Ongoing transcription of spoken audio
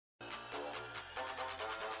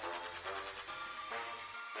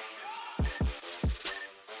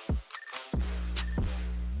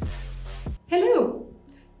Hello!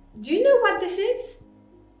 Do you know what this is?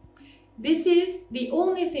 This is the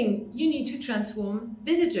only thing you need to transform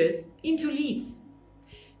visitors into leads.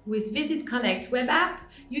 With Visit Connect web app,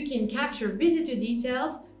 you can capture visitor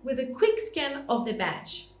details with a quick scan of the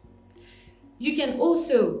badge. You can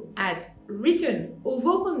also add written or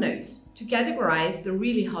vocal notes to categorize the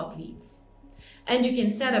really hot leads. And you can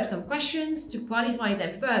set up some questions to qualify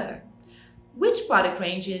them further. Which product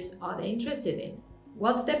ranges are they interested in?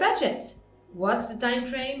 What's their budget? What's the time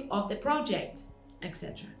frame of the project?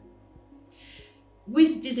 Etc.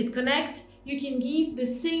 With Visit Connect, you can give the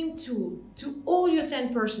same tool to all your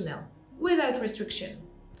stand personnel without restriction.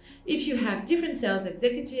 If you have different sales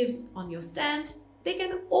executives on your stand, they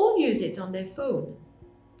can all use it on their phone.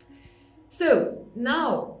 So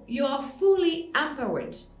now you are fully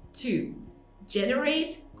empowered to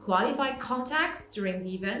generate qualified contacts during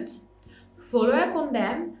the event, follow up on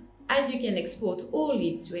them as you can export all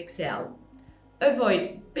leads to Excel,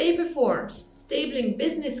 avoid paper forms, stapling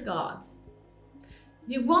business cards.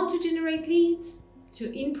 You want to generate leads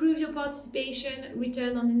to improve your participation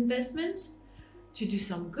return on investment, to do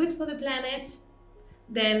some good for the planet?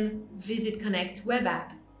 Then Visit Connect web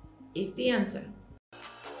app is the answer.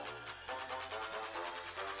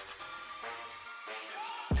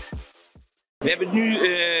 We hebben nu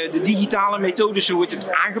de digitale methode, zo wordt het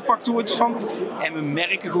aangepakt van. En we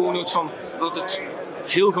merken gewoon dat het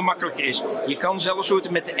veel gemakkelijker is. Je kan zelfs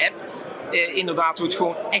met de app inderdaad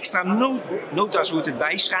gewoon extra nota's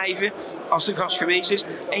bijschrijven als de gast geweest is.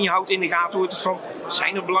 En je houdt in de gaten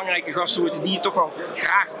zijn er belangrijke gasten die je toch wel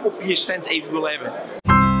graag op je stand even wil hebben.